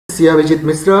Abhijit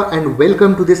Misra and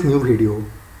welcome to this new video.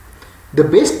 The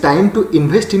best time to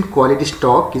invest in quality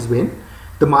stock is when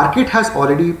the market has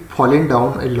already fallen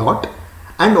down a lot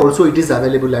and also it is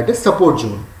available at a support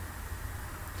zone.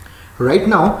 Right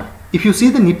now, if you see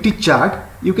the Nifty chart,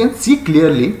 you can see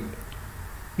clearly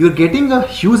you're getting a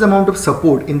huge amount of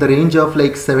support in the range of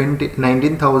like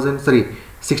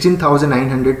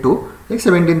 16,900 to like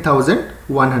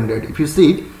 17,100. If you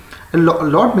see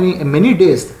many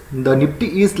days the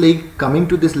Nifty is like coming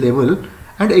to this level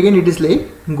and again it is like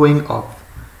going up.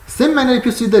 Same manner, if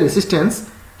you see the resistance,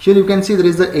 here you can see there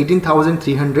is the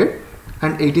 18,300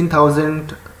 and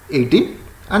 18,080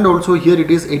 and also here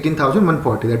it is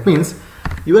 18,140. That means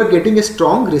you are getting a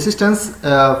strong resistance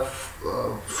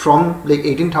from like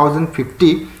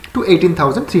 18,050 to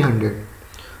 18,300.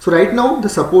 So right now the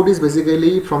support is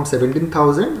basically from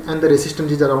 17,000 and the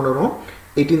resistance is around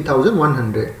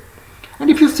 18,100. And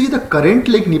if you see the current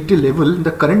like Nifty level,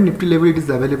 the current Nifty level it is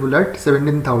available at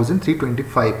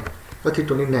 17,325 or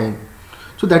 329.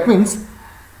 So that means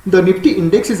the Nifty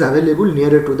index is available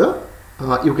nearer to the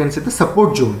you can say the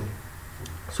support zone.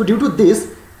 So due to this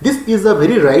is the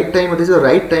very right time, or this is the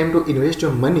right time to invest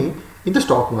your money in the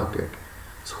stock market.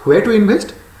 So where to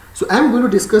invest? So I am going to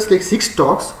discuss like 6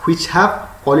 stocks which have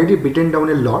already beaten down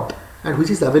a lot and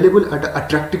which is available at an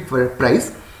attractive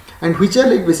price and which are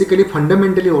like basically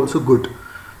fundamentally also good.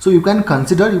 So you can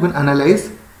consider, you can analyze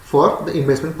for the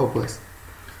investment purpose.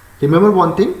 Remember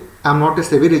one thing, I am not a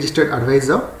SEBI registered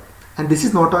advisor and this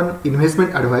is not an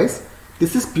investment advice.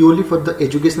 This is purely for the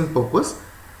education purpose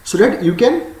so that you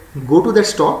can go to that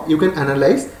stock, you can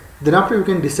analyze, then after you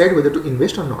can decide whether to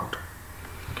invest or not.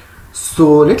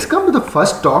 So let's come to the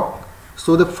first stock.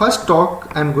 So the first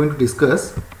stock I am going to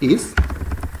discuss is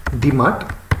DMart,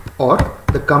 or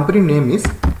the company name is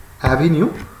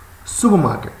Avenue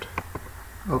Supermarket.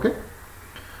 Okay,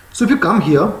 so if you come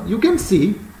here, you can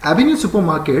see Avenue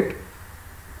Supermarket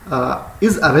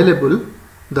is available.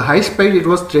 The highest price it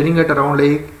was trading at around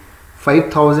like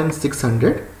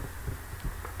 5,600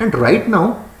 and right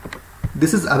now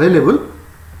this is available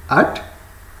at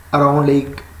around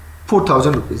like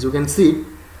 4,000 rupees. You can see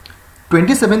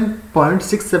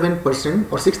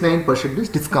 27.67% or 69% is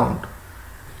discount.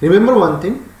 Remember one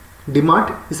thing,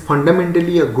 DMart is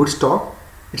fundamentally a good stock.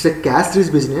 It's a cash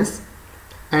rich business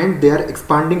and they are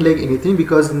expanding like anything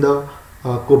because in the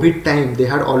COVID time they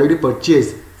had already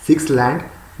purchased 6 land.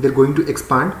 They're going to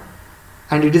expand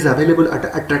and it is available at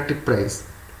an attractive price.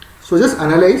 So just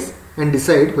analyze and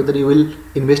decide whether you will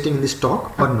investing in this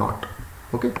stock or not.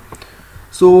 Okay.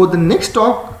 So the next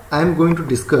stock I am going to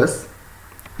discuss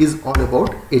is all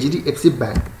about HDFC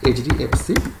Bank.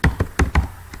 HDFC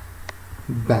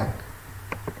Bank.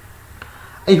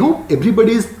 I hope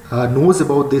everybody knows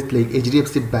about this like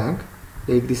HDFC Bank.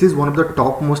 Like this is one of the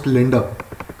topmost lender,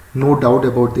 no doubt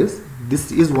about this.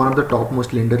 This is one of the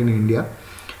topmost lender in India.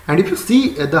 And if you see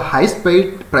the highest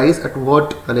price at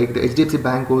what like the HDFC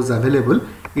Bank was available,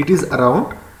 it is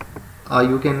around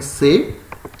you can say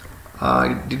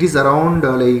it is around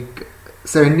like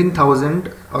 17,000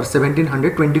 or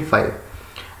 1,725.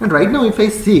 And right now if I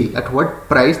see at what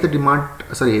price the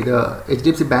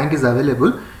HDFC Bank is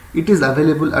available, it is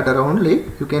available at around like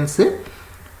you can say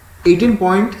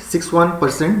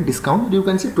 18.61% discount, you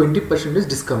can say 20%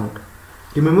 discount.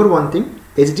 Remember one thing,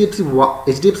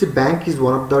 HDFC Bank is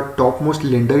one of the topmost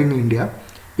lender in India.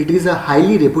 It is a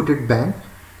highly reputed bank.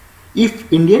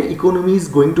 If Indian economy is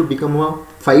going to become a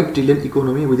 5 trillion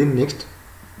economy within next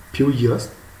few years,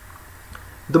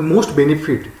 the most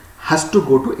benefit has to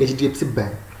go to HDFC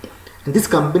Bank. And this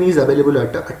company is available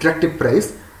at an attractive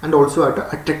price and also at an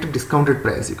attractive discounted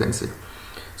price, you can say.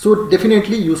 So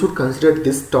definitely you should consider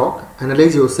this stock,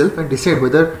 analyze yourself and decide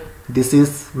whether this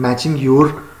is matching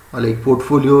your like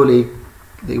portfolio, like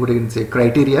what I can say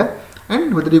criteria,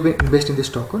 and whether you can invest in this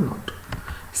stock or not.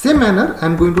 Same manner, I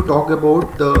am going to talk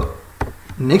about the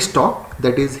next stock,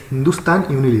 that is Hindustan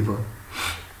Unilever.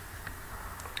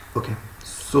 Okay,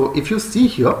 so if you see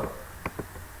here,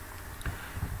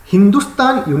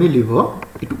 Hindustan Unilever,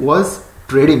 it was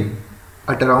trading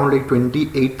at around like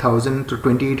 28,000 to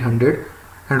 2,800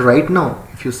 and right now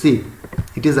if you see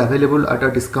it is available at a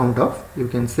discount of you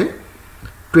can say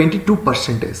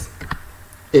 22%.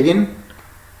 Again,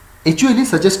 actually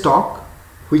such a stock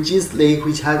which is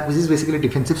basically a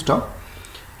defensive stock.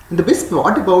 And the best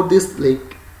part about this,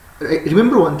 like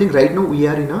remember one thing, right now we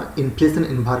are in a inflation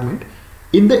environment.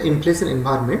 In the inflation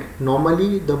environment,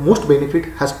 normally the most benefit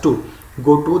has to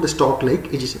go to the stock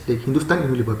like Hindustan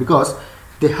Unilever because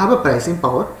they have a pricing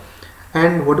power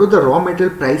and whatever the raw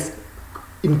material price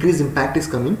increase impact is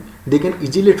coming, they can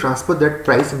easily transfer that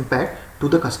price impact to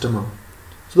the customer.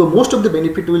 So the most of the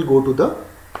benefit will go to the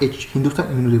Hindustan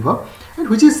Unilever, and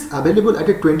which is available at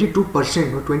a 22%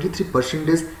 or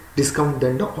 23% discount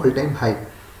than the all-time high.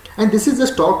 And this is the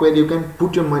stock where you can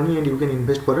put your money and you can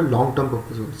invest for a long-term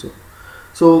purpose also.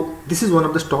 So this is one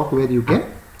of the stock where you can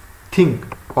think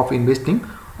of investing,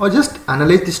 or just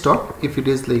analyze the stock. If it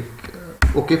is like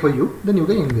okay for you, then you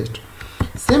can invest.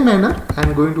 Same manner, I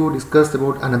am going to discuss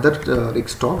about another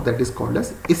stock that is called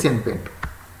as Asian Paint.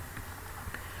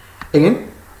 Again,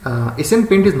 Asian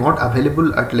Paint is not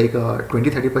available at like a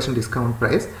 20-30% discount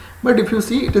price, but if you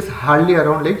see, it is hardly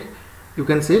around, like you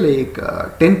can say, like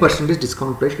 10%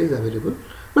 discount price is available.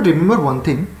 But remember one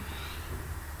thing,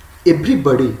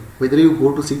 everybody, whether you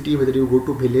go to city, whether you go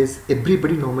to village,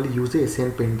 everybody normally use the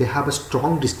Asian Paint. They have a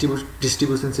strong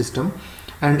distribution system,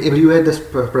 and everywhere this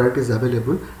product is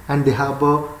available, and they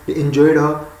enjoyed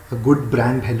a good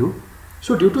brand value.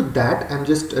 So due to that, I'm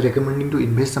just recommending to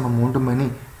invest some amount of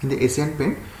money in the Asian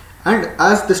Paint. And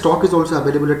as the stock is also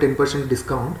available at 10%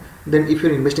 discount, then if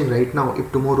you're investing right now,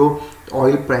 if tomorrow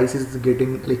oil price is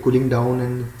getting like cooling down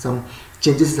and some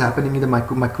changes is happening in the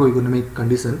macroeconomic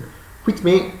condition, which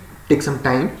may take some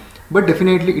time, but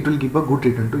definitely it will give a good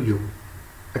return to you,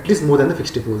 at least more than the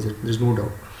fixed deposit, there is no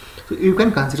doubt. So you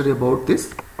can consider about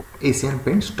this Asian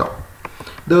Paint stock.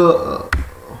 The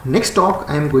next stock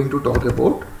I am going to talk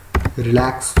about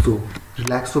Relaxo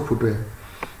Footwear.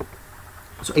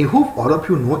 So I hope all of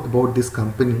you know about this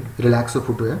company, Relaxo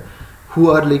Footwear,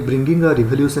 who are like bringing a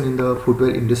revolution in the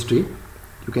footwear industry,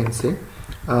 you can say.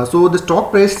 So the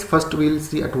stock price, first we'll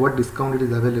see at what discount it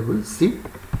is available. See,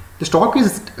 the stock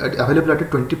is available at a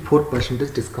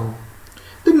 24% discount.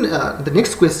 Then the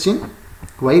next question,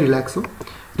 why Relaxo?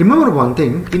 Remember one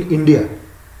thing, in India,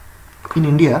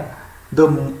 the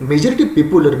majority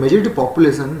people or majority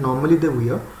population normally they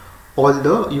wear all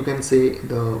the, you can say,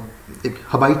 the like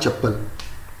Hawaii chappal.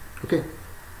 Okay,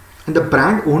 and the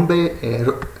brand owned by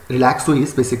Relaxo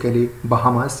is basically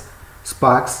Bahamas,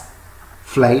 Sparks,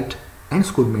 Flight, and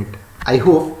Schoolmate. I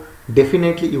hope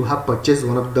definitely you have purchased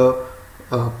one of the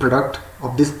product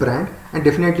of this brand, and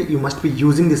definitely you must be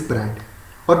using this brand,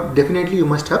 or definitely you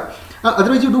must have.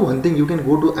 Otherwise, you do one thing: you can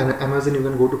go to Amazon, you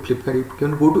can go to Flipkart, you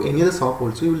can go to any other shop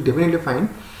also. You will definitely find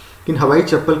in Hawaii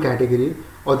chappal category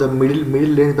or the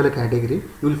middle range category,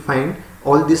 you will find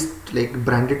all this like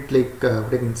branded, like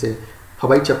what I can say,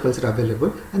 Hawaii chappals are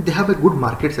available, and they have a good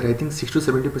market share. I think 60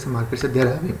 to 70% market share they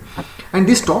are having. And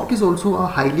this stock is also a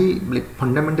highly, like,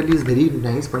 fundamentally is very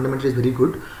nice, fundamentally is very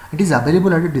good. It is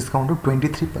available at a discount of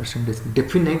 23%.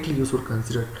 Definitely you should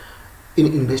consider in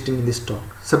investing in this stock.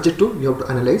 Subject to, you have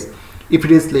to analyze if it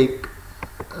is like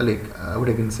what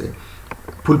I can say,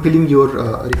 fulfilling your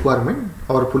requirement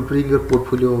or fulfilling your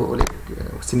portfolio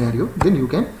scenario, then you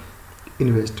can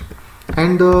invest.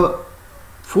 And the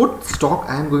fourth stock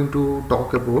I am going to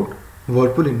talk about,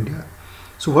 Whirlpool India.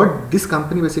 So what this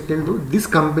company basically do, this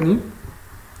company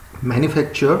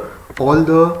manufacture all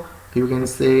the, you can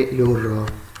say, your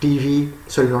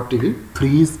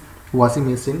fridge, washing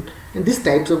machine, and these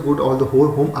types of good, all the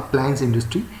whole home appliance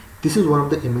industry. This is one of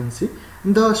the MNC,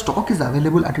 and the stock is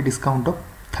available at a discount of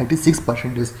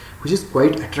 36%, which is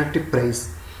quite attractive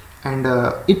price. And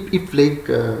if like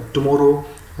tomorrow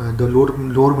the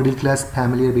lower middle class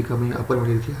family are becoming upper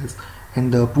middle class,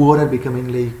 and the poor are becoming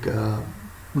like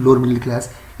lower middle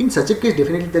class, in such a case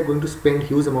definitely they're going to spend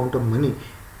huge amount of money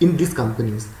in these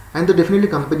companies, and the definitely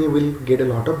company will get a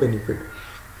lot of benefit.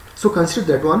 So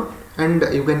consider that one, and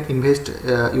you can invest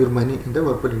your money in the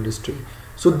Whirlpool industry.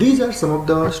 So these are some of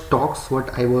the stocks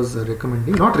what I was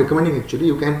recommending, not recommending actually,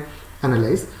 you can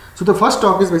analyze. So the first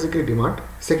stock is basically DMart,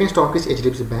 second stock is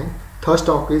HDFC Bank, third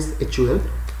stock is HUL,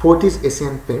 fourth is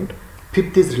Asian Paint,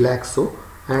 fifth is Relaxo,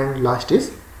 and last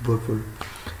is Whirlpool.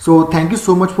 So thank you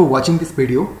so much for watching this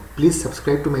video. Please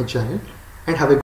subscribe to my channel and have a